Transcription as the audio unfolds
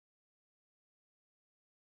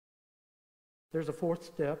There's a fourth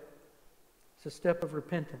step. It's a step of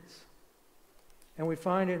repentance. And we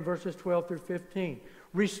find it in verses 12 through 15.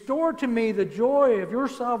 Restore to me the joy of your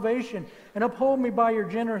salvation and uphold me by your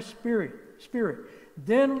generous spirit.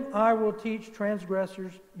 Then I will teach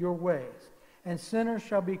transgressors your ways, and sinners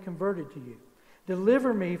shall be converted to you.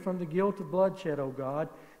 Deliver me from the guilt of bloodshed, O God,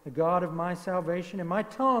 the God of my salvation, and my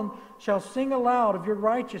tongue shall sing aloud of your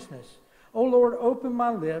righteousness. O Lord, open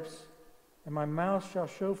my lips, and my mouth shall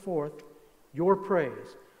show forth your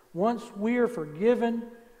praise. Once we are forgiven,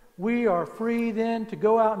 we are free then to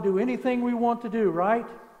go out and do anything we want to do, right?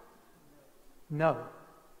 No.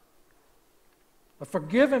 A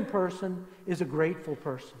forgiven person is a grateful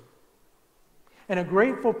person. And a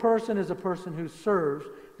grateful person is a person who serves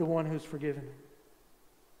the one who's forgiven him.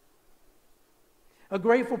 A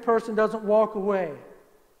grateful person doesn't walk away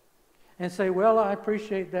and say, well, I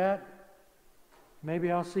appreciate that.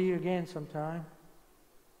 Maybe I'll see you again sometime.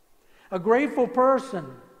 A grateful person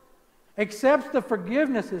accepts the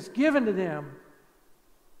forgiveness that's given to them,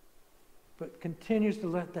 but continues to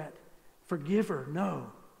let that forgiver know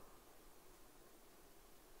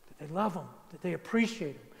that they love them, that they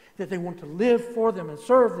appreciate them, that they want to live for them and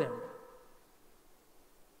serve them.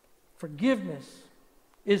 Forgiveness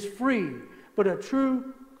is free, but a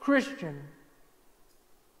true Christian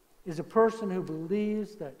is a person who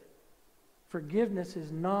believes that forgiveness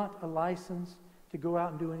is not a license to go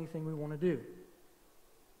out and do anything we want to do,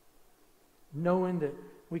 knowing that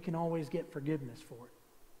we can always get forgiveness for it.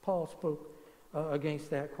 Paul spoke against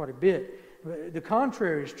that quite a bit. The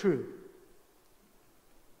contrary is true.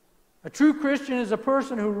 A true Christian is a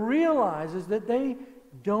person who realizes that they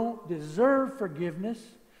don't deserve forgiveness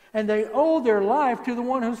and they owe their life to the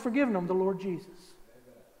one who's forgiven them, the Lord Jesus.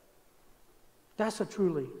 That's a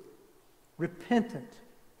truly repentant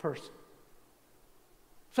person.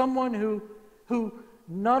 Someone who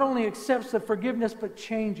not only accepts the forgiveness but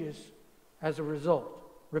changes as a result.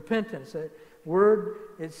 Repentance, that word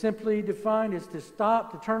is simply defined as to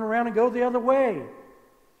stop, to turn around and go the other way.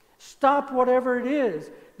 Stop whatever it is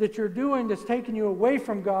that you're doing that's taking you away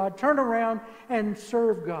from God. Turn around and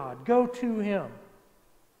serve God. Go to Him.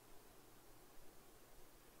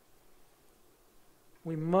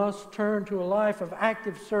 We must turn to a life of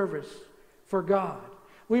active service for God.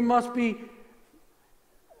 We must make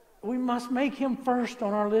Him first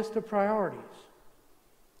on our list of priorities.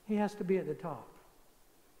 He has to be at the top.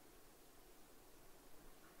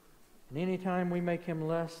 And anytime we make Him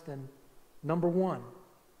less than number one,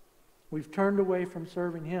 we've turned away from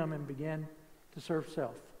serving Him and began to serve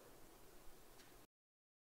self.